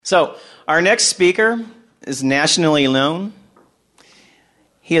So, our next speaker is nationally known.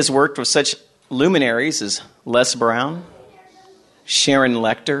 He has worked with such luminaries as Les Brown, Sharon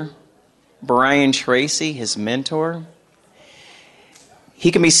Lecter, Brian Tracy, his mentor.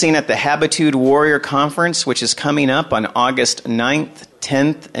 He can be seen at the Habitude Warrior Conference, which is coming up on August 9th,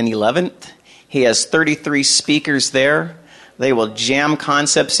 10th, and 11th. He has 33 speakers there. They will jam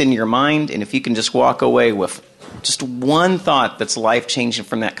concepts in your mind, and if you can just walk away with just one thought that's life-changing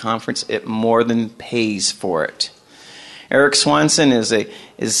from that conference, it more than pays for it. Erik Swanson is a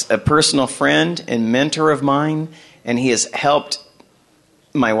personal friend and mentor of mine, and he has helped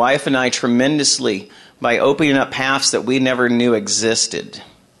my wife and I tremendously by opening up paths that we never knew existed.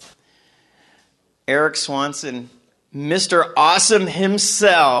 Erik Swanson, Mr. Awesome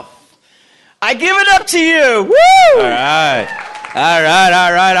himself. I give it up to you. Woo! All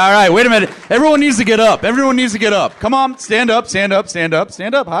right. Wait a minute. Everyone needs to get up. Come on, stand up.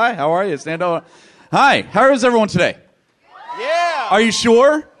 Hi, how are you? Stand up. Hi, how is everyone today? Yeah. Are you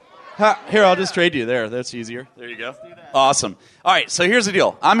sure? Here, I'll just trade you there. That's easier. There you go. Awesome. All right, so here's the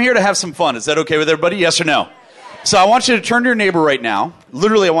deal. I'm here to have some fun. Is that okay with everybody? Yes or no? So I want you to turn to your neighbor right now.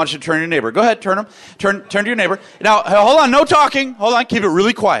 Literally, I want you to turn to your neighbor. Go ahead, turn him. Turn to your neighbor. Now, hold on, no talking. Hold on, keep it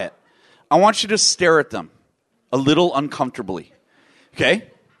really quiet. I want you to stare at them a little uncomfortably.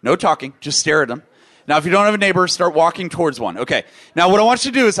 Okay? No talking. Just stare at them. Now, if you don't have a neighbor, start walking towards one. Okay. Now, what I want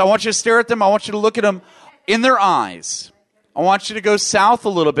you to do is I want you to stare at them. I want you to look at them in their eyes. I want you to go south a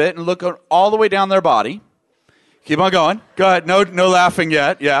little bit and look all the way down their body. Keep on going. Go ahead. No laughing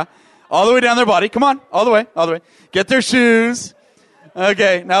yet. Yeah. All the way down their body. Come on. All the way. Get their shoes.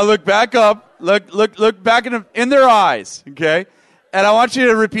 Okay. Now look back up. Look back in their eyes. Okay. And I want you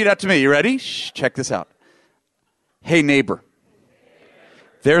to repeat that to me. You ready? Shh, check this out. Hey, neighbor.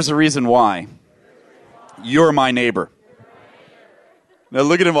 There's a reason why you're my neighbor. Now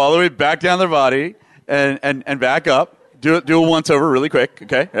look at them all the way back down their body and back up. Do a once over really quick.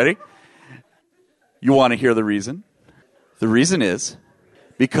 Okay, ready? You want to hear the reason? The reason is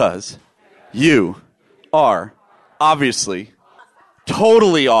because you are obviously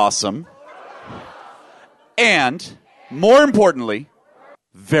totally awesome and, more importantly,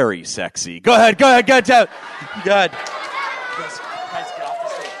 very sexy. Go ahead.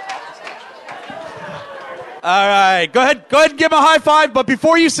 All right, go ahead and give them a high five, but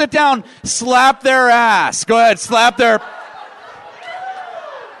before you sit down, slap their ass. Go ahead, slap it.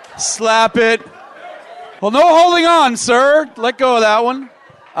 Well, no holding on, sir. Let go of that one.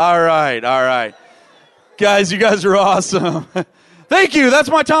 All right. Guys, you guys are awesome. Thank you,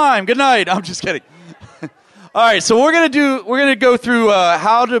 that's my time. Good night. I'm just kidding. All right, so we're gonna go through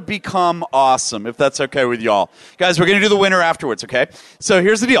how to become awesome, if that's okay with y'all. Guys, we're gonna do the winner afterwards, okay? So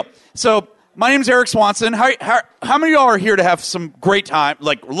here's the deal. So my name's Erik Swanson. How many of y'all are here to have some great time,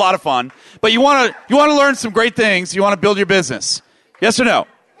 like a lot of fun, but you want to learn some great things, you want to build your business? Yes or no?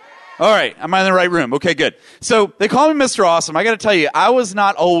 All right, am I in the right room? Okay, good. So they call me Mr. Awesome. I got to tell you, I was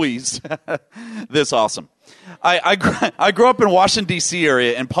not always this awesome. I grew up in Washington, D.C.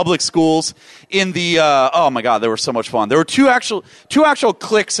 area in public schools in the, oh my God, they were so much fun. There were two actual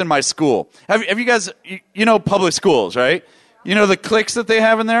cliques in my school. Have you guys, you know public schools, right? You know the cliques that they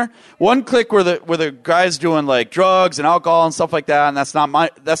have in there? One clique where the guys doing like drugs and alcohol and stuff like that, and that's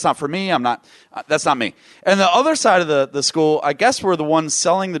not for me. That's not me. And the other side of the school, I guess, were the ones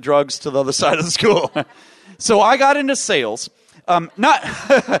selling the drugs to the other side of the school. So I got into sales. Not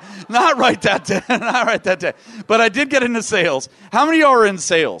right that day, but I did get into sales. How many of y'all are in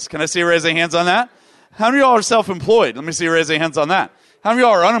sales? Can I see you raise your hands on that? How many of y'all are self-employed? Let me see you raise your hands on that. How many of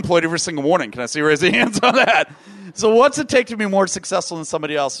y'all are unemployed every single morning? Can I see you raise your hands on that? So what's it take to be more successful than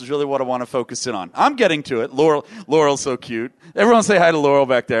somebody else is really what I want to focus in on. I'm getting to it. Laurel's so cute. Everyone say hi to Laurel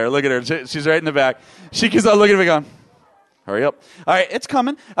back there. Look at her. She's right in the back. She keeps on looking at me going, hurry up. All right, it's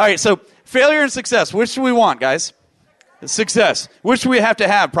coming. All right, so failure and success. Which do we want, guys? Success. Which we have to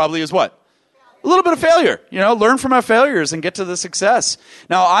have probably is what? A little bit of failure. Learn from our failures and get to the success.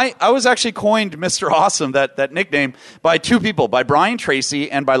 Now, I was actually coined Mr. Awesome, that nickname, by two people, by Brian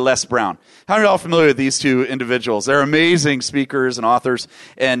Tracy and by Les Brown. How many of y'all are familiar with these two individuals? They're amazing speakers and authors,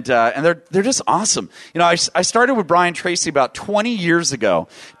 and they're just awesome. I started with Brian Tracy about 20 years ago.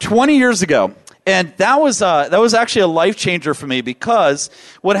 And that was actually a life changer for me, because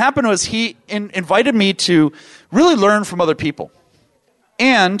what happened was he invited me to really learn from other people.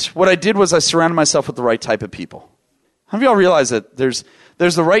 And what I did was I surrounded myself with the right type of people. How many of y'all realize that there's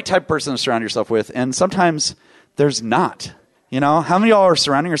the right type of person to surround yourself with, and sometimes there's not? You know, how many of y'all are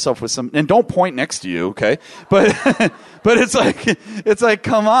surrounding yourself with some, and don't point next to you, okay? But but it's like,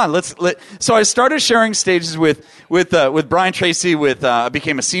 come on, so I started sharing stages with Brian Tracy. I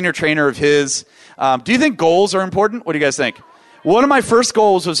became a senior trainer of his. Do you think goals are important? What do you guys think? One of my first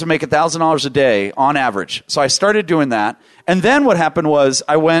goals was to make $1,000 a day on average. So I started doing that. And then what happened was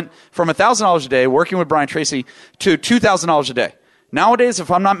I went from $1,000 a day working with Brian Tracy to $2,000 a day. Nowadays, if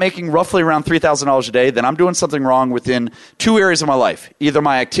I'm not making roughly around $3,000 a day, then I'm doing something wrong within 2 areas of my life, either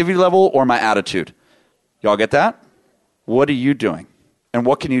my activity level or my attitude. Y'all get that? What are you doing? And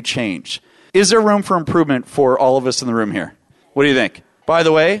what can you change? Is there room for improvement for all of us in the room here? What do you think? By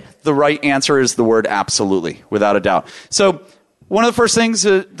the way, the right answer is the word absolutely, without a doubt. So one of the first things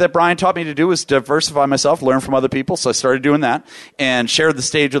that Brian taught me to do was diversify myself, learn from other people. So I started doing that and shared the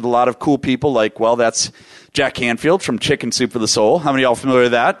stage with a lot of cool people like, well, that's Jack Canfield from Chicken Soup for the Soul. How many of y'all familiar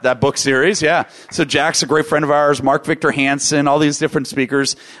with that book series? Yeah. So Jack's a great friend of ours. Mark Victor Hansen, all these different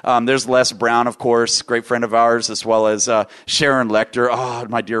speakers. There's Les Brown, of course, great friend of ours, as well as Sharon Lechter. Oh,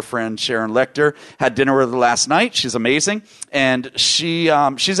 my dear friend Sharon Lechter. Had dinner with her last night. She's amazing. And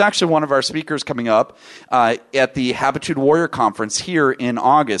she's actually one of our speakers coming up at the Habitude Warrior Conference here in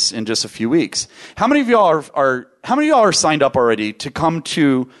August in just a few weeks. How many of y'all are signed up already to come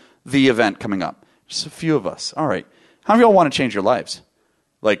to the event coming up? Just a few of us. All right. How many of y'all want to change your lives?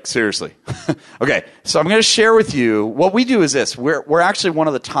 Like, seriously. Okay, so I'm going to share with you, what we do is this. We're actually one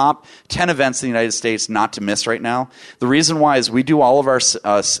of the top 10 events in the United States not to miss right now. The reason why is we do all of our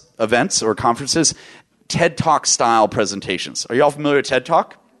events or conferences, TED Talk style presentations. Are y'all familiar with TED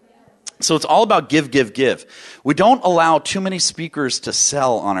Talk? So it's all about give, give, give. We don't allow too many speakers to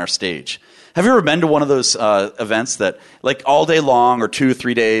sell on our stage. Have you ever been to one of those events that, like, all day long or 2 or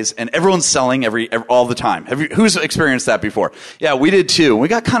 3 days, and everyone's selling all the time? Who's experienced that before? Yeah, we did too. We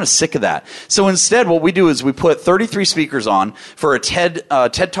got kind of sick of that. So instead, what we do is we put 33 speakers on for a TED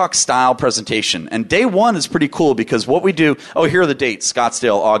Talk style presentation. And day one is pretty cool because what we do. Oh, here are the dates: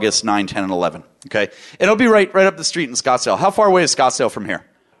 Scottsdale, August 9, 10, and 11. Okay, it'll be right up the street in Scottsdale. How far away is Scottsdale from here?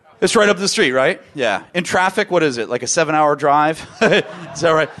 It's right up the street, right? Yeah. In traffic, what is it? Like a 7-hour drive? Is that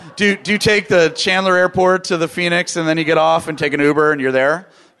right? Do you take the Chandler Airport to the Phoenix and then you get off and take an Uber and you're there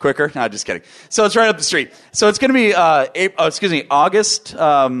quicker? No, just kidding. So it's right up the street. So it's going to be August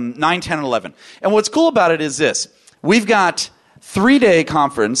 9, 10, and 11. And what's cool about it is this. We've got 3-day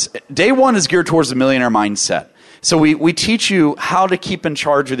conference. Day one is geared towards the millionaire mindset. So we teach you how to keep in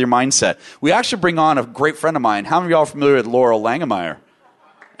charge with your mindset. We actually bring on a great friend of mine. How many of y'all are familiar with Laurel Langemeyer?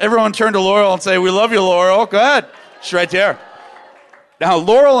 Everyone turn to Laurel and say, "We love you, Laurel." Go ahead. She's right there. Now,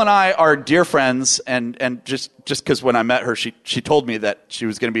 Laurel and I are dear friends, and just because when I met her, she told me that she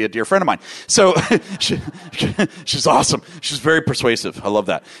was going to be a dear friend of mine. So she's awesome. She's very persuasive. I love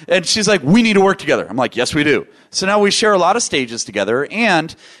that. And she's like, "We need to work together." I'm like, "Yes, we do." So now we share a lot of stages together.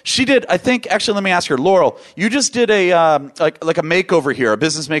 And she did, I think, actually, let me ask her, Laurel, you just did a like a makeover here, a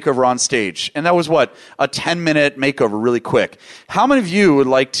business makeover on stage. And that was what? A 10-minute makeover, really quick. How many of you would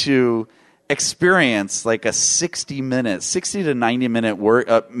like to experience like a 60 to 90-minute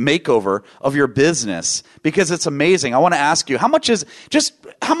makeover of your business? Because it's amazing. I want to ask you, how much is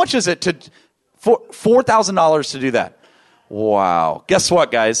it to $4,000 to do that? Wow. Guess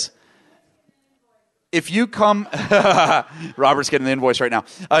what, guys? If you come, Robert's getting the invoice right now.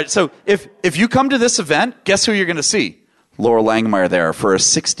 So if you come to this event, guess who you're going to see? Laurel Langemeyer there for a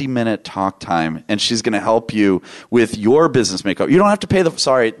 60-minute talk time, and she's going to help you with your business makeover. You don't have to pay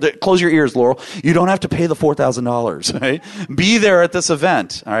close your ears, Laurel. You don't have to pay the $4,000, right? Be there at this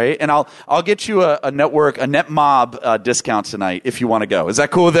event, all right? And I'll get you a NetMob discount tonight if you want to go. Is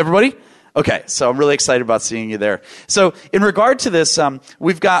that cool with everybody? Okay, so I'm really excited about seeing you there. So in regard to this, I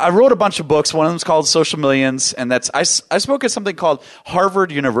wrote a bunch of books. One of them is called Social Millions, and I spoke at something called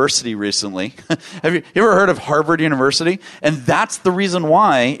Harvard University recently. Have you ever heard of Harvard University? And that's the reason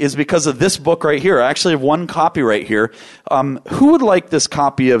why, is because of this book right here. I actually have one copy right here. Who would like this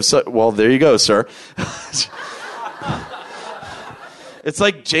copy of, well, there you go, sir. It's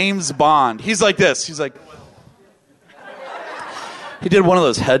like James Bond. He's like this. He's like... He did one of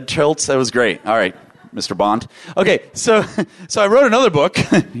those head tilts. That was great. All right, Mr. Bond. Okay, so I wrote another book.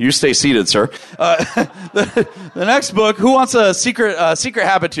 You stay seated, sir. The next book, who wants a secret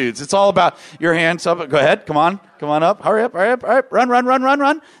habitudes? It's all about your hands up. Go ahead. Come on. Come on up. Hurry up. All right.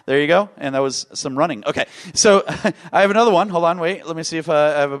 Run. There you go. And that was some running. Okay. So I have another one. Hold on. Wait. Let me see if I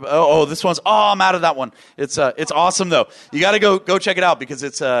have this one's, I'm out of that one. It's awesome though. You got to go check it out because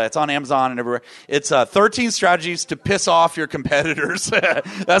it's on Amazon and everywhere. It's 13 strategies to piss off your competitors.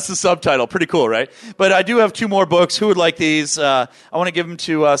 That's the subtitle. Pretty cool, right? But I do have 2 more books. Who would like these? I want to give them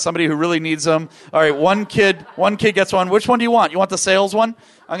to somebody who really needs them. All right. One kid gets one. Which one do you want? You want the sales one?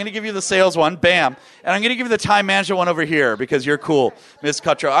 I'm going to give you the sales one, bam. And I'm going to give you the time management one over here because you're cool, Miss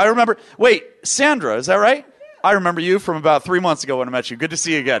Cutro. I remember, wait, Sandra, is that right? I remember you from about 3 months ago when I met you. Good to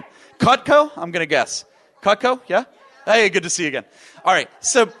see you again. Cutco, I'm going to guess. Cutco, yeah? Hey, good to see you again. All right,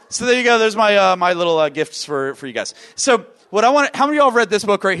 so there you go. There's my little gifts for you guys. So what I want, how many of y'all have read this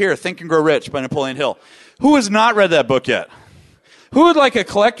book right here, Think and Grow Rich by Napoleon Hill? Who has not read that book yet? Who would like a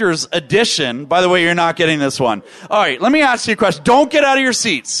collector's edition? By the way, you're not getting this one. All right, let me ask you a question. Don't get out of your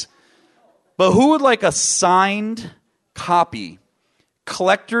seats. But who would like a signed copy,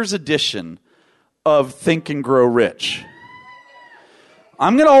 collector's edition of Think and Grow Rich?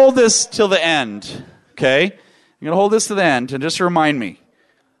 I'm going to hold this till the end, okay? I'm going to hold this to the end, and just remind me.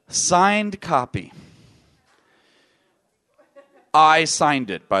 Signed copy. I signed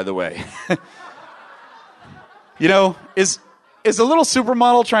it, by the way. You know, is a little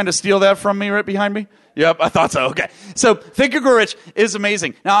supermodel trying to steal that from me right behind me? Yep, I thought so. Okay. So Think and Grow Rich is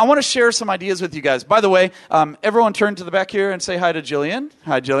amazing. Now, I want to share some ideas with you guys. By the way, everyone turn to the back here and say hi to Jillian.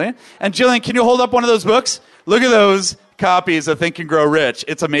 Hi, Jillian. And Jillian, can you hold up one of those books? Look at those copies of Think and Grow Rich.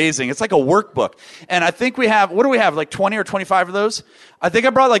 It's amazing. It's like a workbook. And I think we have, what do we have, like 20 or 25 of those? I think I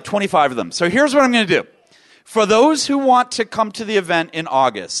brought like 25 of them. So here's what I'm going to do. For those who want to come to the event in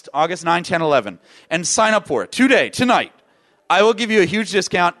August 9, 10, 11, and sign up for it tonight, I will give you a huge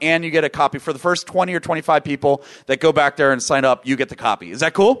discount, and you get a copy. For the first 20 or 25 people that go back there and sign up, you get the copy. Is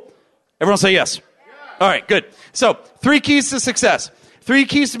that cool? Everyone say yes. Yeah. All right, good. So 3 keys to success. 3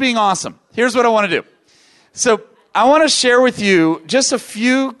 keys to being awesome. Here's what I want to do. So I want to share with you just a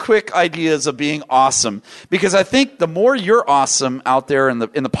few quick ideas of being awesome, because I think the more you're awesome out there in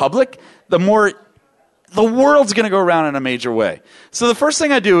the public, the more the world's going to go around in a major way. So the first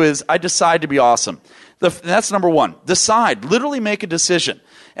thing I do is I decide to be awesome. That's number 1. Decide. Literally make a decision.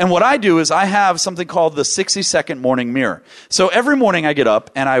 And what I do is I have something called the 60-second morning mirror. So every morning I get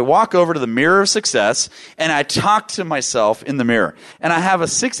up and I walk over to the mirror of success and I talk to myself in the mirror. And I have a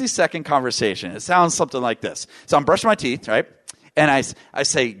 60-second conversation. It sounds something like this. So I'm brushing my teeth, right? And I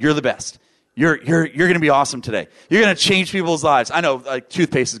say, you're the best. You're going to be awesome today. You're going to change people's lives. I know, like,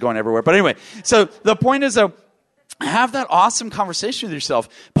 toothpaste is going everywhere. But anyway, so the point is, have that awesome conversation with yourself.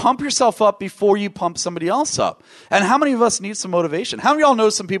 Pump yourself up before you pump somebody else up. And how many of us need some motivation? How many of y'all know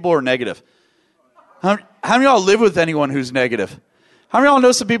some people who are negative? How many of y'all live with anyone who's negative? How many of y'all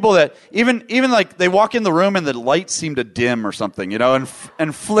know some people that even like they walk in the room and the lights seem to dim or something, you know,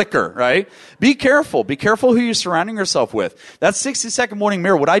 and flicker, right? Be careful. Be careful who you're surrounding yourself with. That 60-second morning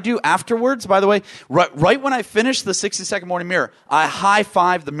mirror, what I do afterwards, by the way, right when I finish the 60-second morning mirror, I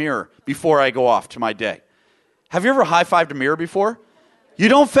high-five the mirror before I go off to my day. Have you ever high-fived a mirror before? You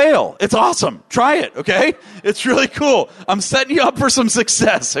don't fail. It's awesome. Try it, okay? It's really cool. I'm setting you up for some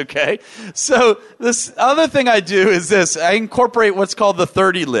success, okay? So this other thing I do is this. I incorporate what's called the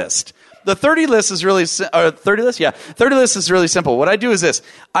 30 list. The 30 list is really 30 list? Yeah. 30 list is really simple. What I do is this.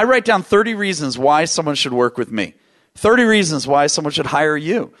 I write down 30 reasons why someone should work with me. 30 reasons why someone should hire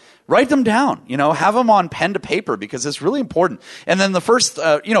you. Write them down, you know, have them on pen to paper because it's really important. And then the first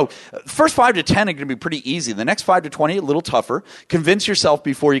 5 to 10 are going to be pretty easy. The next 5 to 20, a little tougher. Convince yourself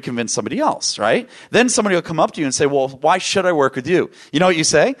before you convince somebody else, right? Then somebody will come up to you and say, well, why should I work with you? You know what you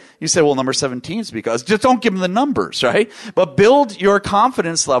say? You say, well, number 17 is because. Just don't give them the numbers, right? But build your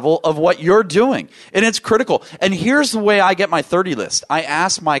confidence level of what you're doing. And it's critical. And here's the way I get my 30 list. I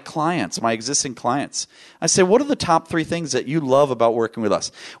ask my clients, my existing clients, I say, what are the top 3 things that you love about working with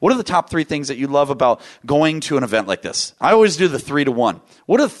us? What are the top 3 things that you love about going to an event like this? I always do the 3 to 1.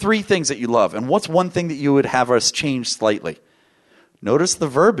 What are the 3 things that you love? And what's one thing that you would have us change slightly? Notice the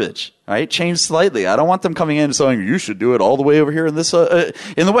verbiage, right? Change slightly. I don't want them coming in and saying, you should do it all the way over here in this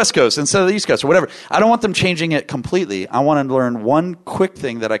in the West Coast instead of the East Coast or whatever. I don't want them changing it completely. I want to learn one quick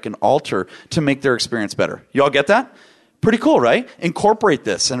thing that I can alter to make their experience better. You all get that? Pretty cool, right? Incorporate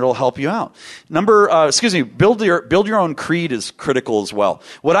this, and it'll help you out. Build your own creed is critical as well.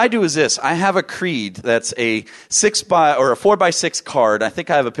 What I do is this: I have a creed that's a 4x6 card. I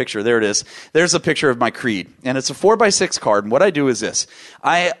think I have a picture. There it is. There's a picture of my creed, and it's a 4x6 card. And what I do is this: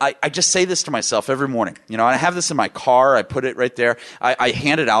 I just say this to myself every morning. You know, I have this in my car. I put it right there. I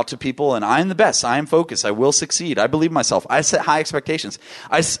hand it out to people, and I am the best. I am focused. I will succeed. I believe in myself. I set high expectations.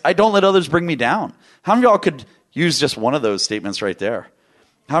 I don't let others bring me down. How many of y'all could Use just one of those statements right there.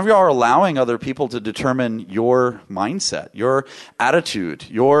 How many of y'all are allowing other people to determine your mindset, your attitude,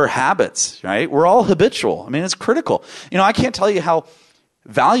 your habits, right? We're all habitual. I mean, it's critical. I can't tell you how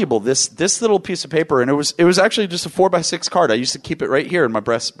valuable this little piece of paper, and it was actually just a 4x6 card. I used to keep it right here in my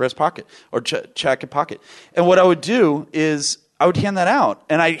breast pocket or jacket pocket. And what I would do is I would hand that out,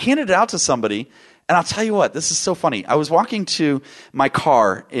 and I handed it out to somebody. And I'll tell you what, this is so funny. I was walking to my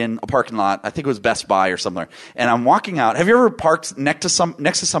car in a parking lot. I think it was Best Buy or somewhere. And I'm walking out. Have you ever parked next to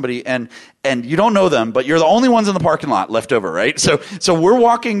somebody and you don't know them, but you're the only ones in the parking lot left over, right? So we're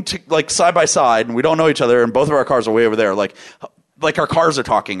walking to side by side, and we don't know each other, and both of our cars are way over there, like our cars are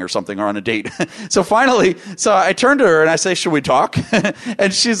talking or something, or on a date. So I turned to her and I say, should we talk?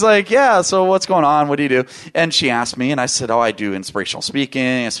 And she's like, yeah, so what's going on? What do you do? And she asked me, and I said, I do inspirational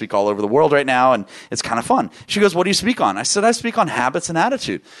speaking. I speak all over the world right now, and it's kind of fun. She goes, what do you speak on? I said, I speak on habits and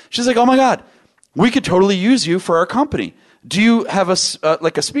attitude. She's like, oh my God, we could totally use you for our company. Do you have a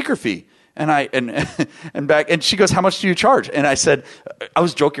speaker fee? And she goes, how much do you charge? And I said, I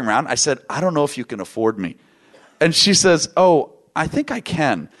was joking around. I said, I don't know if you can afford me. And she says, oh, I think I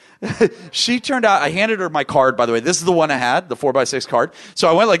can. She turned out, I handed her my card, by the way. This is the one I had, the 4x6 card. So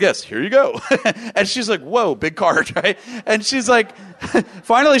I went like this, here you go. And she's like, whoa, big card, right? And she's like,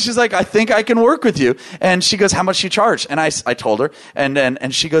 finally, she's like, I think I can work with you. And she goes, how much do you charge? And I told her,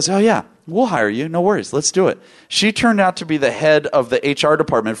 and she goes, oh yeah, we'll hire you. No worries, let's do it. She turned out to be the head of the HR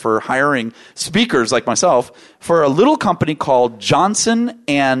department for hiring speakers like myself for a little company called Johnson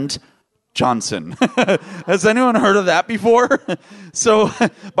 & Johnson. Has anyone heard of that before? So,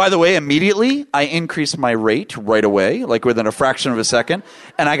 by the way, immediately I increased my rate right away, like within a fraction of a second,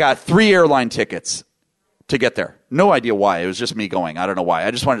 and I got 3 airline tickets to get there. No idea why. It was just me going. I don't know why.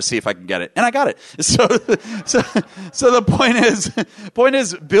 I just wanted to see if I can get it, and I got it. So the point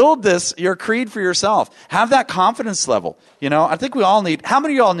is, build your creed for yourself. Have that confidence level. I think we all need. How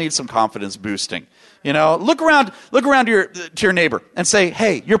many of y'all need some confidence boosting? Look around to your neighbor and say,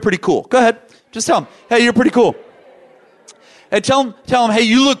 hey, you're pretty cool. Go ahead. Just tell him, hey, you're pretty cool. And tell him, hey,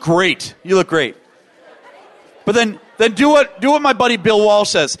 you look great. You look great. But then do what my buddy Bill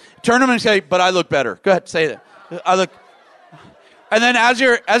Walsh says. Turn to him and say, but I look better. Go ahead, say that. I look. And then as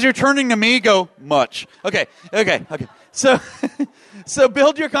you're turning to me, go, much. Okay. So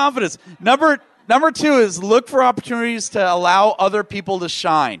build your confidence. Number 2 is look for opportunities to allow other people to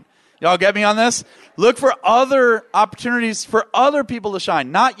shine. Y'all get me on this? Look for other opportunities for other people to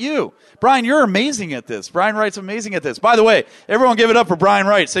shine, not you. Brian, you're amazing at this. Brian Wright's amazing at this. By the way, everyone give it up for Brian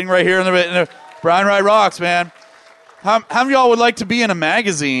Wright, sitting right here in the Brian Wright rocks, man. How many of y'all would like to be in a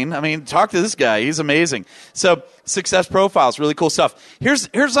magazine? I mean, talk to this guy. He's amazing. So, success profiles, really cool stuff. Here's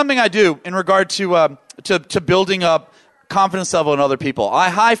something I do in regard to building up confidence level in other people. I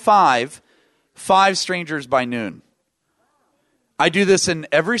high five 5 strangers by noon. I do this in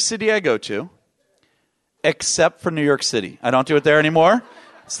every city I go to, except for New York City. I don't do it there anymore.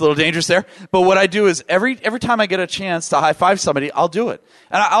 It's a little dangerous there. But what I do is every time I get a chance to high five somebody, I'll do it.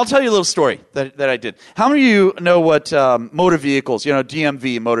 And I'll tell you a little story that I did. How many of you know what motor vehicles,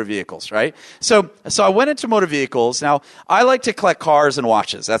 DMV motor vehicles, right? So I went into motor vehicles. Now, I like to collect cars and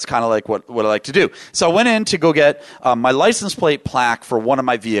watches. That's kind of like what I like to do. So I went in to go get my license plate plaque for one of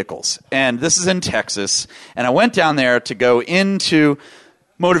my vehicles. And this is in Texas. And I went down there to go into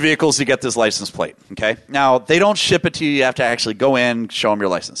motor vehicles to get this license plate, okay? Now, they don't ship it to you. You have to actually go in, show them your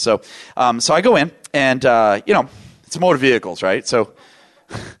license. So I go in, and, it's motor vehicles, right? So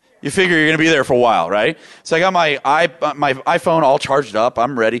you figure you're going to be there for a while, right? So I got my iPhone all charged up.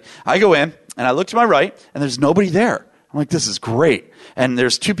 I'm ready. I go in, and I look to my right, and there's nobody there. I'm like, this is great. And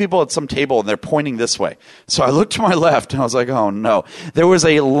there's 2 people at some table, and they're pointing this way. So I looked to my left, and I was like, oh, no. There was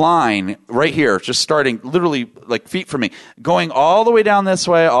a line right here, just starting literally like feet from me, going all the way down this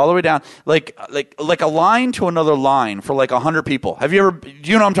way, all the way down, like a line to another line for like 100 people. Do you know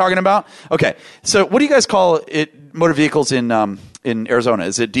what I'm talking about? Okay. So what do you guys call it, motor vehicles in Arizona?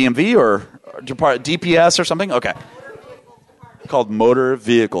 Is it DMV or DPS or something? Okay. Called motor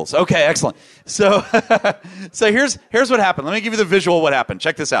vehicles. Okay, excellent. So here's what happened. Let me give you the visual of what happened.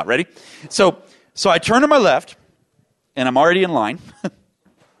 Check this out. Ready? So I turn to my left, and I'm already in line.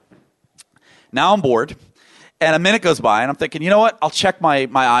 Now I'm bored, and a minute goes by, and I'm thinking, you know what? I'll check my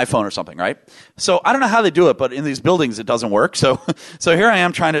iPhone or something, right? So I don't know how they do it, but in these buildings it doesn't work. So here I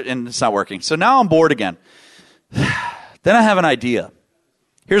am trying to, and it's not working. So now I'm bored again. Then I have an idea.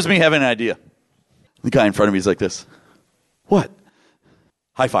 Here's me having an idea. The guy in front of me is like this. What?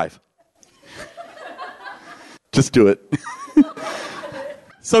 High five. Just do it.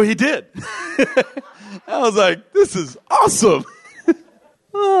 So he did. I was like, this is awesome.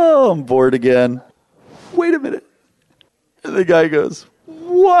 Oh, I'm bored again. wait a minute. And the guy goes,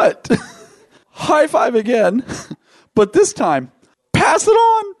 what? High five again, but this time, pass it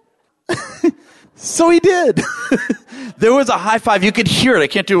on. So he did. There was a high five. You could hear it. I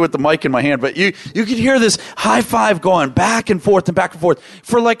can't do it with the mic in my hand, but you could hear this high five going back and forth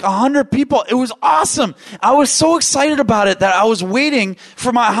for like 100 people. It was awesome. I was so excited about it that I was waiting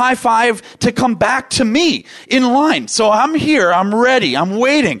for my high five to come back to me in line. So I'm here. I'm ready. I'm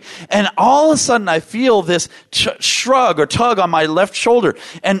waiting. And all of a sudden I feel this shrug or tug on my left shoulder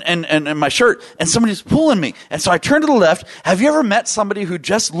and my shirt, and somebody's pulling me. And so I turn to the left. Have you ever met somebody who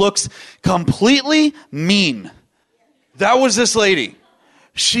just looks completely mean? That was this lady.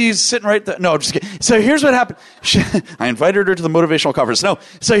 She's sitting right there. No, just kidding. So here's what happened. I invited her to the motivational conference. No,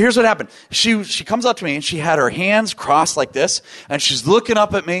 so here's what happened. She comes up to me, and she had her hands crossed like this, and she's looking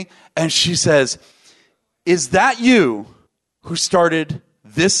up at me, and she says, is that you who started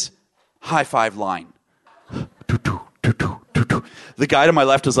this high five line? The guy to my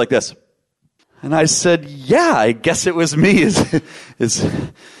left is like this. And I said, yeah, I guess it was me. Is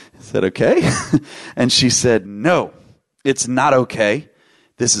that okay? And she said, no, it's not okay.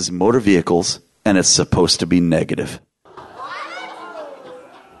 This is motor vehicles, and it's supposed to be negative.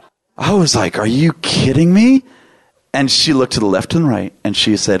 I was like, are you kidding me? And she looked to the left and right, and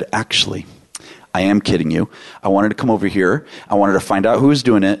she said, actually, I am kidding you. I wanted to come over here. I wanted to find out who was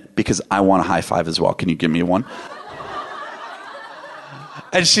doing it because I want a high five as well. Can you give me one?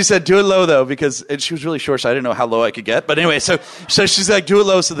 And she said, do it low, though, and she was really short, so I didn't know how low I could get. But anyway, so she's like, do it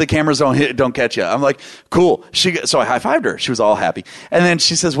low so the cameras don't catch you. I'm like, cool. So I high-fived her. She was all happy. And then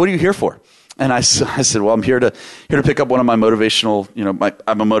she says, what are you here for? And I said, well, I'm here to pick up one of my motivational,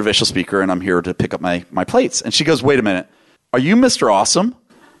 I'm a motivational speaker, and I'm here to pick up my plates. And she goes, wait a minute. Are you Mr. Awesome?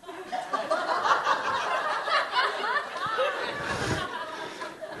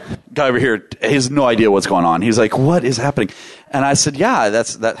 Guy over here, he has no idea what's going on. He's like, what is happening? And I said, yeah,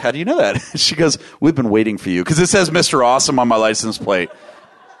 that's that. How do you know that? She goes, we've been waiting for you because it says Mr. Awesome on my license plate.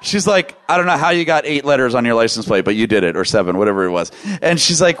 She's like, I don't know how you got 8 letters on your license plate, but you did it, or 7, whatever it was. And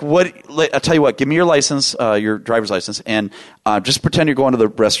she's like, what? I'll tell you what, give me your license, your driver's license, and just pretend you're going to the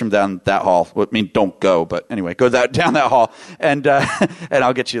restroom down that hall. Well, I mean, don't go, but anyway, go down that hall, and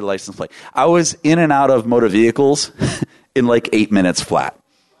I'll get you the license plate. I was in and out of motor vehicles in like 8 minutes flat.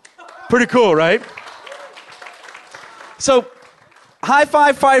 Pretty cool, right? So, high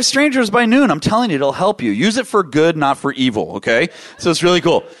five 5 strangers by noon. I'm telling you, it'll help you. Use it for good, not for evil, okay? So it's really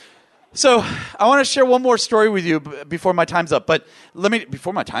cool. So I want to share one more story with you before my time's up. But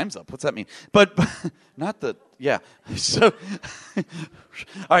before my time's up, what's that mean? But not the, yeah. So, all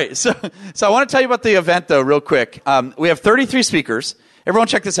right. So I want to tell you about the event, though, real quick. We have 33 speakers. Everyone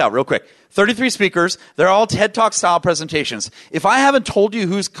check this out real quick. 33 speakers. They're all TED Talk style presentations. If I haven't told you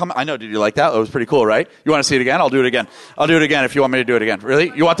who's coming, I know, did you like that? It was pretty cool, right? You want to see it again? I'll do it again. I'll do it again if you want me to do it again.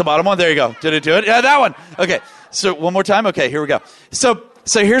 Really? You want the bottom one? There you go. Did it do it? Yeah, that one. Okay. So one more time? Okay, here we go. So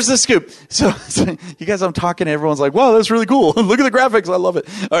here's the scoop. So you guys, I'm talking, everyone's like, wow, that's really cool. Look at the graphics. I love it.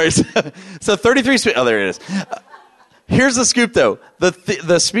 All right. So 33 speakers. Oh, there it is. Here's the scoop, though.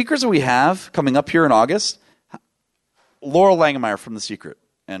 The speakers that we have coming up here in August, Laurel Langemeyer from The Secret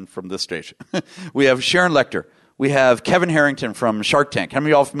and from this stage. We have Sharon Lechter. We have Kevin Harrington from Shark Tank. How many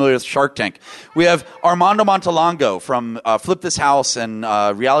of y'all are familiar with Shark Tank? We have Armando Montalongo from Flip This House and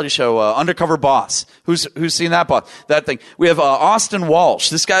reality show Undercover Boss. Who's seen that thing? We have Austin Walsh.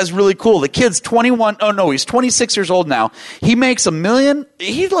 This guy's really cool. The kid's 21. Oh no, he's 26 years old now. He makes $1 million.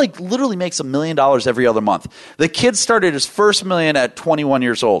 He literally makes $1 million every other month. The kid started his first $1 million at 21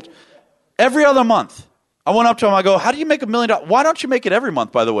 years old. Every other month. I went up to him, I go, how do you make $1 million? Why don't you make it every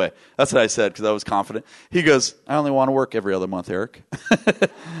month, by the way? That's what I said, because I was confident. He goes, I only want to work every other month, Eric.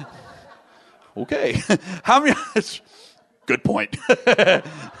 Okay. How many? Good point. How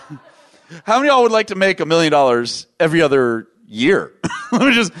many of y'all would like to make $1 million every other year?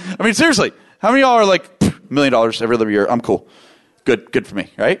 Seriously. How many of y'all are like, $1 million every other year? I'm cool. Good for me,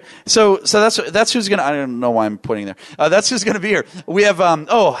 right? So that's who's gonna. I don't know why I'm pointing there. That's who's gonna be here. We have. How many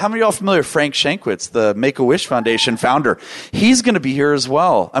of y'all are familiar with Frank Shankwitz, the Make-A-Wish Foundation founder? He's gonna be here as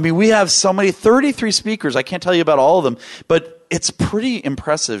well. I mean, we have so many, 33 speakers. I can't tell you about all of them, but it's pretty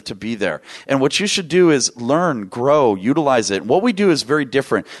impressive to be there. And what you should do is learn, grow, utilize it. What we do is very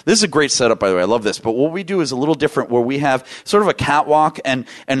different. This is a great setup, by the way. I love this. But what we do is a little different, where we have sort of a catwalk and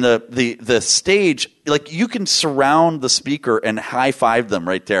the stage. Like, you can surround the speaker and high five them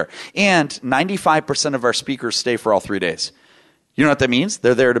right there. And 95% of our speakers stay for all 3 days. You know what that means?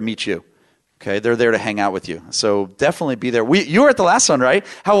 They're there to meet you. Okay, they're there to hang out with you. So definitely be there. You were at the last one, right?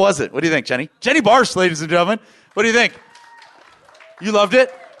 How was it? What do you think, Jenny? Jenny Barsh, ladies and gentlemen. What do you think? You loved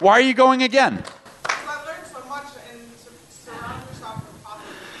it? Why are you going again? My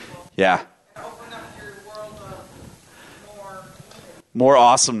Yeah. Open up your world of More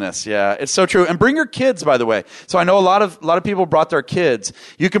awesomeness, yeah. It's so true. And bring your kids, by the way. So I know a lot of people brought their kids.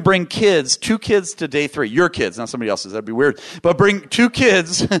 You can bring kids, 2 kids to day 3. Your kids, not somebody else's. That'd be weird. But bring 2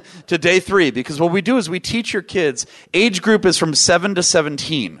 kids to day 3, because what we do is we teach your kids, age group is from 7 to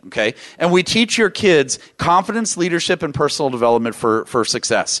 17, okay? And we teach your kids confidence, leadership, and personal development for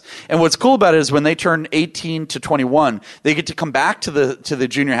success. And what's cool about it is when they turn 18 to 21, they get to come back to the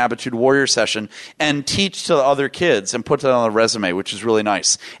Junior Habitude Warrior session and teach to the other kids and put that on a resume, which is really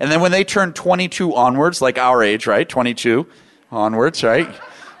nice. And then when they turn 22 onwards, like our age, right? 22 onwards, right?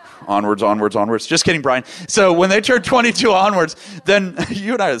 Onwards. Just kidding, Brian. So when they turn 22 onwards, then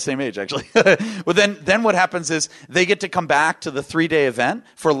you and I are the same age, actually. Well, then what happens is they get to come back to the 3-day event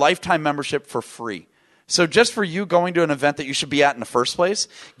for lifetime membership for free. So just for you going to an event that you should be at in the first place,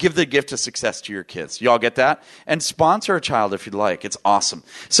 give the gift of success to your kids. You all get that? And sponsor a child if you'd like. It's awesome.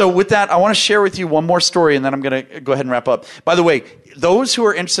 So with that, I want to share with you one more story, and then I'm going to go ahead and wrap up. By the way, those who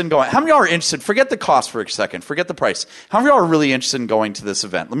are interested in going, how many of y'all are interested? Forget the cost for a second. Forget the price. How many of y'all are really interested in going to this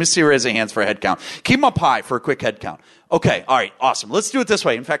event? Let me see raise of hands for a head count. Keep them up high for a quick head count. Okay, all right, awesome. Let's do it this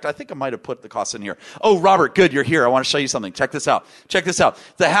way. In fact, I think I might have put the cost in here. Oh, Robert, good, you're here. I want to show you something. Check this out.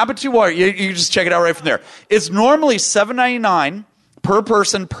 The Habitude Warrior, you can just check it out right from there. It's normally $7.99 per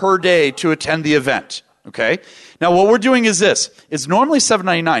person per day to attend the event. Okay? Now, what we're doing is this. It's normally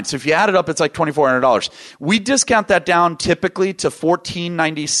 $7.99. So if you add it up, it's like $2,400. We discount that down typically to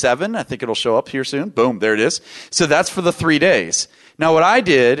 $14.97. I think it'll show up here soon. Boom, there it is. So that's for the 3 days. Now, what I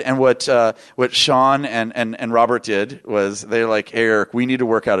did and what Sean and Robert did was they're like, hey, Eric, we need to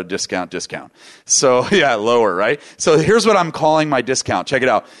work out a discount. So, yeah, lower, right? So here's what I'm calling my discount. Check it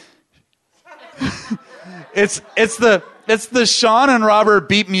out. It's the Sean and Robert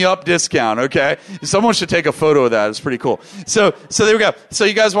beat me up discount, okay? Someone should take a photo of that. It's pretty cool. So there we go. So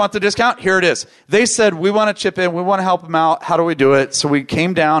you guys want the discount? Here it is. They said, we want to chip in. We want to help them out. How do we do it? So we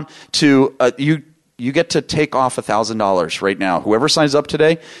came down to you get to take off $1,000 right now. Whoever signs up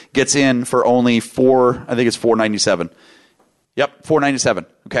today gets in for only $497. Yep, $497,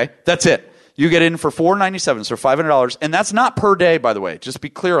 okay? That's it. You get in for $497, so $500, and that's not per day, by the way. Just be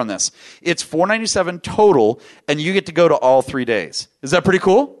clear on this. It's $497 total, and you get to go to all 3 days. Is that pretty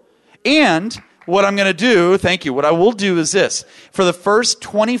cool? And what I'm going to do, thank you, what I will do is this. For the first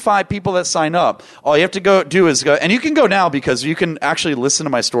 25 people that sign up, all you have to do is go, and you can go now because you can actually listen to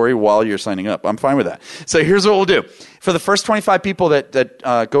my story while you're signing up. I'm fine with that. So here's what we'll do. For the first 25 people that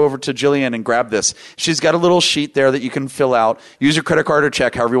go over to Jillian and grab this, she's got a little sheet there that you can fill out. Use your credit card or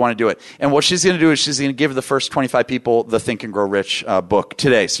check, however you want to do it. And what she's going to do is she's going to give the first 25 people the Think and Grow Rich book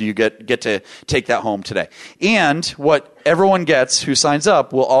today. So you get to take that home today. And what everyone gets who signs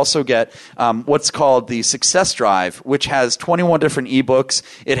up will also get what's called the Success Drive, which has 21 different ebooks.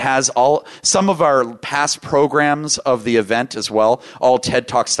 It has some of our past programs of the event as well, all TED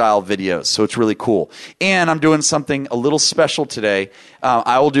Talk style videos. So it's really cool. And I'm doing something a little special today.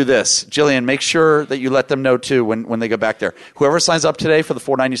 I will do this. Jillian, make sure that you let them know too when they go back there. Whoever signs up today for the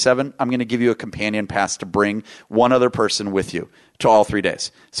 $497, I'm going to give you a companion pass to bring one other person with you to all 3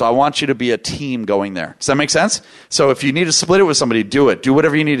 days. So I want you to be a team going there. Does that make sense? So if you need to split it with somebody, do it. Do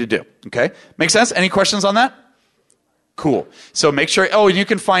whatever you need to do. Okay? Make sense? Any questions on that? Cool. So make sure, you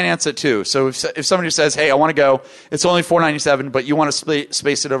can finance it too. So if somebody says, hey, I want to go, it's only $497, but you want to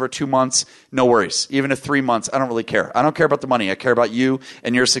space it over 2 months, no worries. Even if 3 months, I don't really care. I don't care about the money. I care about you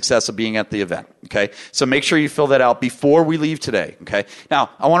and your success of being at the event. Okay? So make sure you fill that out before we leave today. Okay? Now,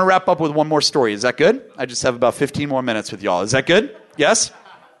 I want to wrap up with one more story. Is that good? I just have about 15 more minutes with y'all. Is that good? Yes?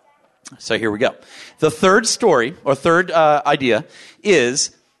 So here we go. The third story, or third idea,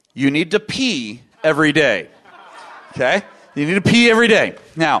 is you need to pee every day. Okay? You need to pee every day.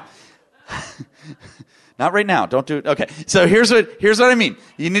 Now, not right now. Don't do it. Okay. So here's what I mean.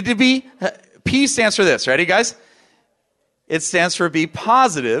 You need to be, P stands for this. Ready, guys? It stands for be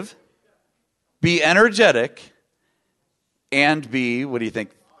positive, be energetic, and be, what do you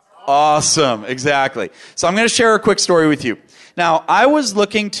think? Awesome. Exactly. So I'm going to share a quick story with you. Now, I was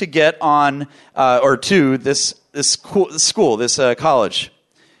looking to get on, or to this college.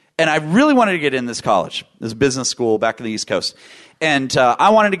 And I really wanted to get in this college, this business school back in the East Coast. And I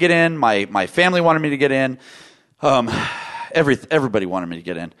wanted to get in. My family wanted me to get in. Everybody wanted me to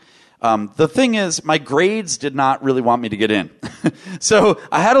get in. The thing is, my grades did not really want me to get in. So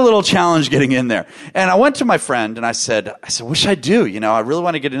I had a little challenge getting in there. And I went to my friend and I said, what should I do? I really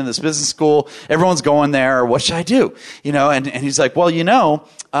want to get into this business school. Everyone's going there. What should I do? And he's like, well,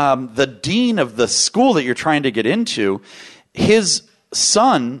 the dean of the school that you're trying to get into, his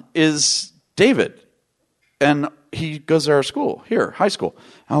son is David. And he goes to our school here, high school.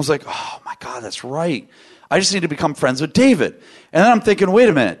 And I was like, oh my God, that's right. I just need to become friends with David. And then I'm thinking, wait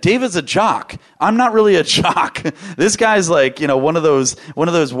a minute, David's a jock. I'm not really a jock. This guy's like, one of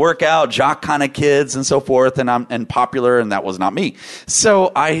those workout jock kind of kids and so forth, and popular, and that was not me.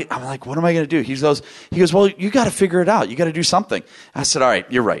 So I'm like, what am I going to do? He goes, well, you got to figure it out. You got to do something. I said, all right,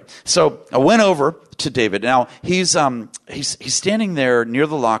 you're right. So I went over to David. Now he's standing there near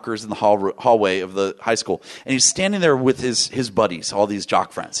the lockers in the hallway of the high school, and he's standing there with his buddies, all these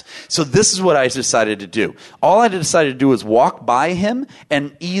jock friends. So this is what I decided to do. All I decided to do was walk by him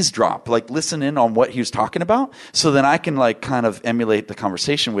and eavesdrop, like listen in on what he was talking about, so then I can like kind of emulate the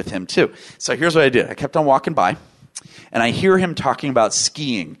conversation with him too. So here's what I did. I kept on walking by, and I hear him talking about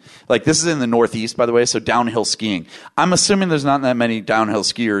skiing. Like, this is in the Northeast, by the way, so downhill skiing. I'm assuming there's not that many downhill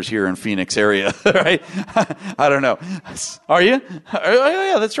skiers here in Phoenix area, right? I don't know. Are you?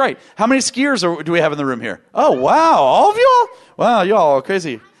 Oh, yeah, that's right. How many skiers do we have in the room here? Oh, wow. All of y'all? Wow, y'all are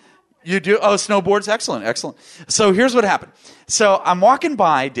crazy. You do? Oh, snowboards? Excellent, excellent. So here's what happened. So I'm walking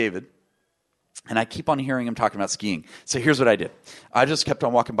by David, and I keep on hearing him talking about skiing. So here's what I did. I just kept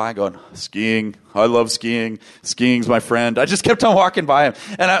on walking by going, skiing, I love skiing, skiing's my friend. I just kept on walking by him.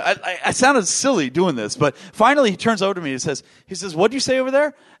 And I sounded silly doing this, but finally he turns over to me and he says, what'd you say over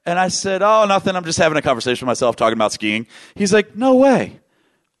there? And I said, oh, nothing, I'm just having a conversation with myself talking about skiing. He's like, no way.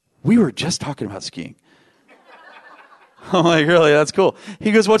 We were just talking about skiing. I'm like, really? That's cool.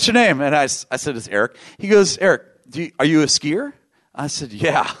 He goes, what's your name? And I said, it's Eric. He goes, Eric, are you a skier? I said,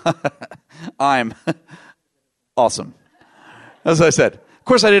 yeah, I'm awesome. As I said. Of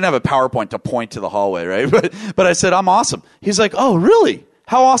course, I didn't have a PowerPoint to point to the hallway, right? But I said, I'm awesome. He's like, oh, really?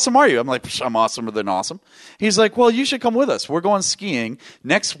 How awesome are you? I'm like, I'm awesomer than awesome. He's like, well, you should come with us. We're going skiing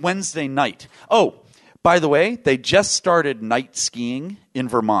next Wednesday night. Oh, by the way, they just started night skiing in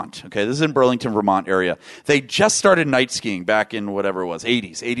Vermont. Okay, this is in Burlington, Vermont area. They just started night skiing back in whatever it was,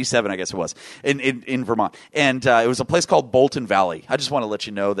 80s, 87, I guess it was, in Vermont. And it was a place called Bolton Valley. I just want to let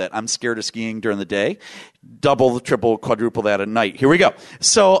you know that I'm scared of skiing during the day. Double, triple, quadruple that at night. Here we go.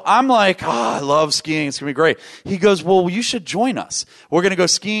 So I'm like, I love skiing. It's going to be great. He goes, well, you should join us. We're going to go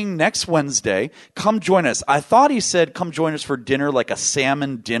skiing next Wednesday. Come join us. I thought he said, come join us for dinner, like a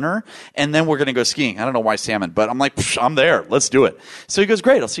salmon dinner, and then we're going to go skiing. I don't know why salmon, but I'm like, I'm there. Let's do it. So he goes,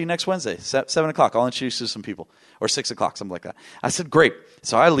 great. I'll see you next Wednesday, 7 o'clock. I'll introduce you to some people. Or 6 o'clock, something like that. I said, great.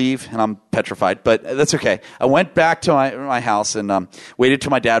 So I leave, and I'm petrified, but that's okay. I went back to my house and waited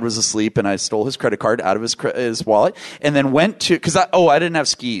till my dad was asleep, and I stole his credit card out of his wallet, and then went to, because I didn't have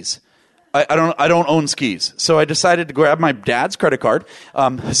skis. I don't own skis. So I decided to grab my dad's credit card.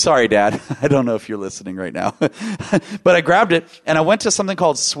 Sorry, Dad. I don't know if you're listening right now. But I grabbed it, and I went to something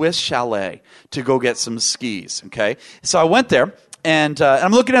called Swiss Chalet to go get some skis, okay? So I went there, and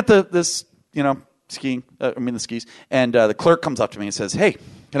I'm looking at this skiing, the skis, and the clerk comes up to me and says, hey,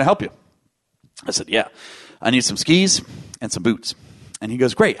 can I help you? I said, yeah, I need some skis and some boots. And he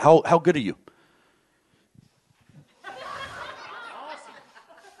goes, great, how good are you?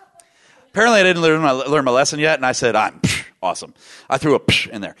 Apparently I didn't learn my lesson yet, and I said, I'm awesome. I threw a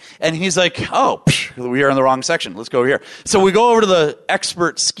in there. And he's like, oh, we are in the wrong section. Let's go over here. So we go over to the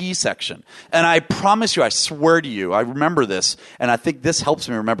expert ski section. And I promise you, I swear to you, I remember this, and I think this helps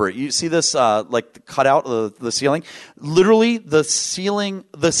me remember it. You see this, like, cut out of the ceiling? Literally, the ceiling,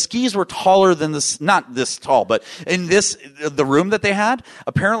 the skis were taller than this, not this tall, but in the room that they had,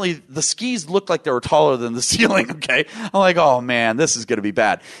 apparently the skis looked like they were taller than the ceiling, okay? I'm like, oh, man, this is going to be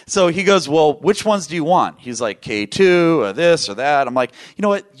bad. So he goes, well, which ones do you want? He's like, K2 or this or that. I'm like, you know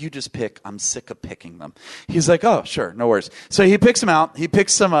what? You just pick. I'm sick of picking them. He's like, oh, sure, no worries. So he picks them out. He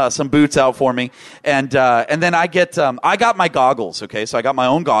picks some boots out for me, and then I got my goggles. Okay, so I got my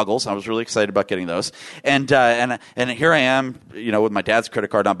own goggles. I was really excited about getting those, and here I am, with my dad's credit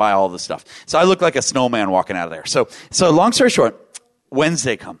card. I buy all this stuff. So I look like a snowman walking out of there. So long story short,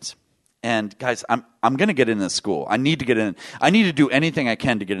 Wednesday comes. And guys, I'm going to get in this school. I need to get in. I need to do anything I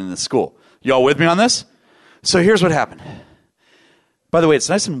can to get in this school. Y'all with me on this? So here's what happened. By the way, it's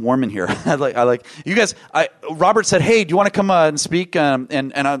nice and warm in here. I like you guys. Robert said, "Hey, do you want to come and speak?" And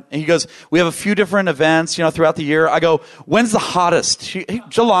he goes, "We have a few different events, throughout the year." I go, "When's the hottest?"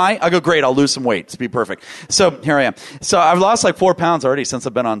 July. I go, "Great, I'll lose some weight to be perfect." So here I am. So I've lost like 4 pounds already since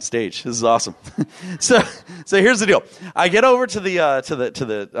I've been on stage. This is awesome. So here's the deal. I get over to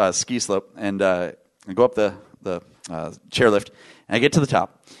the ski slope and I go up the chairlift. And I get to the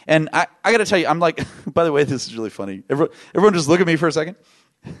top. And I got to tell you, I'm like, by the way, this is really funny. Everyone just look at me for a second.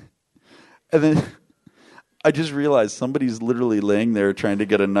 And then I just realized somebody's literally laying there trying to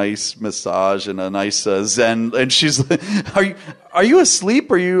get a nice massage and a nice zen. And she's like, are you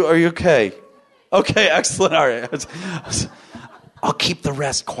asleep? Are you okay? Okay, excellent. All right. I'll keep the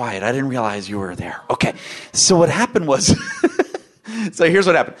rest quiet. I didn't realize you were there. Okay. So what happened was, so here's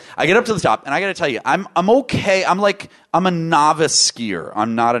what happened. I get up to the top, and I got to tell you, I'm okay. I'm a novice skier.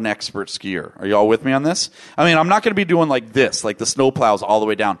 I'm not an expert skier. Are you all with me on this? I mean, I'm not going to be doing like this, like the snow plows all the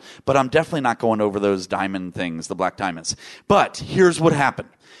way down, but I'm definitely not going over those diamond things, the black diamonds. But here's what happened.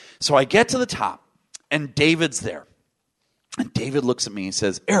 So I get to the top, and David's there. And David looks at me and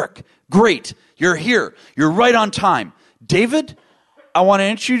says, Erik, great. You're here. You're right on time. David, I want to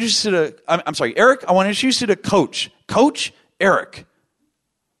introduce you to, I'm sorry, Erik, I want to introduce you to Coach. Coach Erik.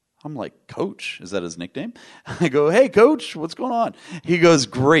 I'm like, Coach? Is that his nickname? I go, hey, Coach, what's going on? He goes,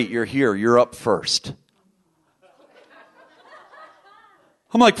 great, you're here. You're up first.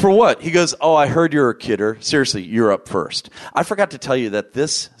 I'm like, for what? He goes, oh, I heard you're a kidder. Seriously, you're up first. I forgot to tell you that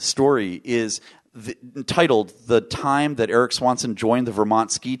this story is entitled The Time That Erik Swanson Joined the Vermont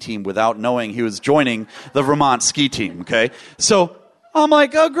Ski Team Without Knowing He Was Joining the Vermont Ski Team, okay? So I'm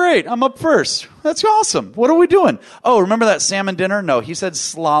like, oh, great, I'm up first. That's awesome. What are we doing? Oh, remember that salmon dinner? No, he said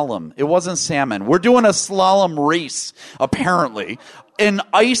slalom. It wasn't salmon. We're doing a slalom race, apparently, in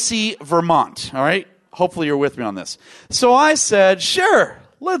icy Vermont, all right? Hopefully you're with me on this. So I said, sure,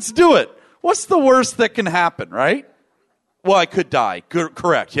 let's do it. What's the worst that can happen, right? Well, I could die.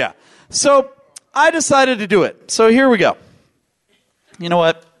 Correct, yeah. So I decided to do it. So here we go. You know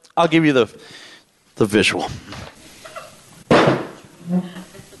what? I'll give you the visual.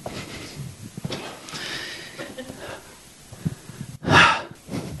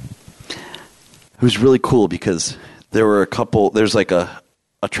 It was really cool because there were there's like a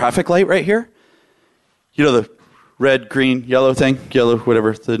traffic light right here. You know, the red, green, yellow thing? Yellow,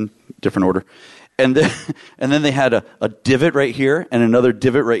 whatever, the different order. And then they had a divot right here and another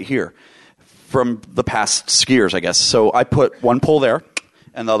divot right here from the past skiers, I guess. So I put one pole there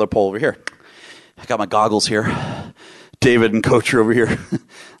and the other pole over here. I got my goggles here. David and Coach are over here.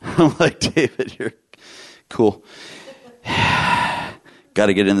 I'm like, David, you're cool. Got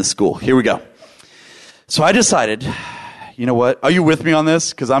to get in the school. Here we go. So I decided, you know what? Are you with me on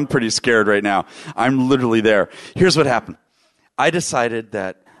this? Because I'm pretty scared right now. I'm literally there. Here's what happened. I decided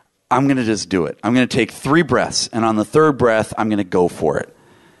that I'm going to just do it. I'm going to take 3 breaths, and on the 3rd breath, I'm going to go for it.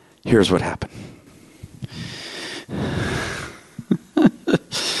 Here's what happened.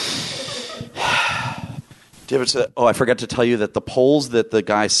 David said, oh, I forgot to tell you that the poles that the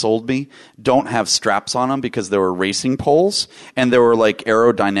guy sold me don't have straps on them because they were racing poles, and they were like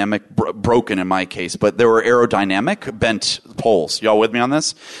aerodynamic, broken in my case, but they were aerodynamic, bent poles. Y'all with me on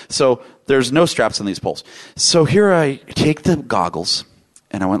this? So there's no straps on these poles. So here I take the goggles,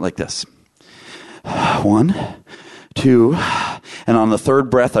 and I went like this. 1, 2, and on the 3rd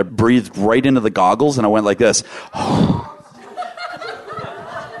breath, I breathed right into the goggles, and I went like this.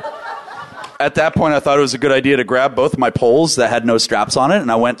 At that point, I thought it was a good idea to grab both of my poles that had no straps on it,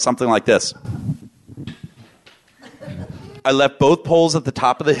 and I went something like this. I left both poles at the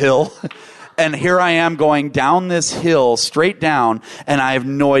top of the hill, and here I am going down this hill, straight down, and I have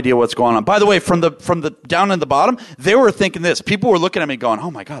no idea what's going on. By the way, from the down in the bottom, they were thinking this. People were looking at me going,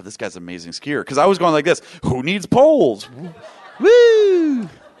 oh my God, this guy's an amazing skier. Because I was going like this. Who needs poles? Woo! Woo!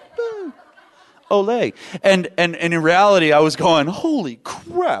 Ole. And in reality, I was going, holy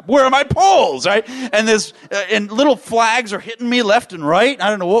crap, where are my poles, right? And and little flags are hitting me left and right. I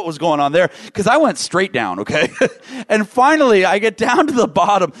don't know what was going on there because I went straight down, okay? And finally, I get down to the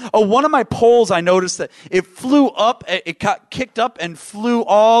bottom. Oh, one of my poles, I noticed that it flew up, it got kicked up and flew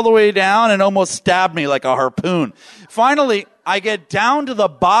all the way down and almost stabbed me like a harpoon. Finally, I get down to the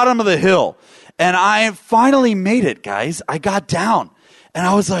bottom of the hill and I finally made it, guys. I got down and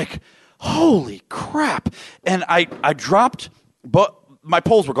I was like, holy crap. And I dropped, but my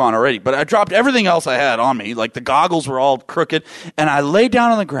poles were gone already, but I dropped everything else I had on me. Like the goggles were all crooked. And I lay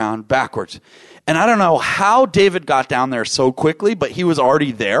down on the ground backwards. And I don't know how David got down there so quickly, but he was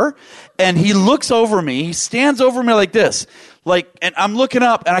already there. And he looks over me. He stands over me like this. And I'm looking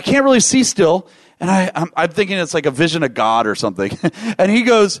up and I can't really see still. And I'm thinking it's like a vision of God or something. And he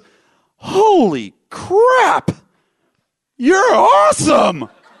goes, holy crap. You're awesome.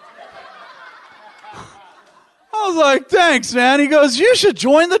 I was like, thanks, man. He goes, you should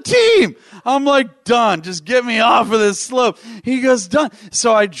join the team. I'm like, done. Just get me off of this slope. He goes, done.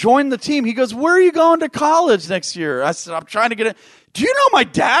 So I joined the team. He goes, where are you going to college next year? I said, I'm trying to get in. Do you know my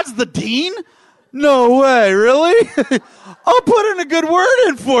dad's the dean? No way, really? I'll put in a good word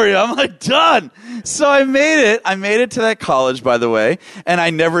in for you. I'm like, done. So I made it. I made it to that college, by the way, and I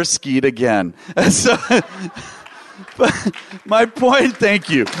never skied again. So, but my point, thank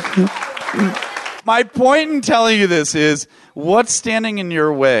you. My point in telling you this is, what's standing in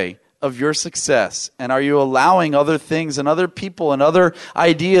your way of your success? And are you allowing other things and other people and other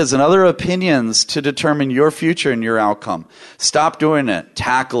ideas and other opinions to determine your future and your outcome? Stop doing it.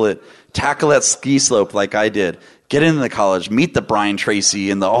 Tackle it. Tackle that ski slope like I did. Get into the college, meet the Brian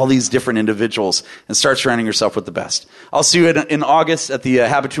Tracy and all these different individuals, and start surrounding yourself with the best. I'll see you in August at the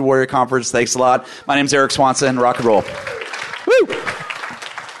Habitude Warrior Conference. Thanks a lot. My name's Erik Swanson. Rock and roll. Woo!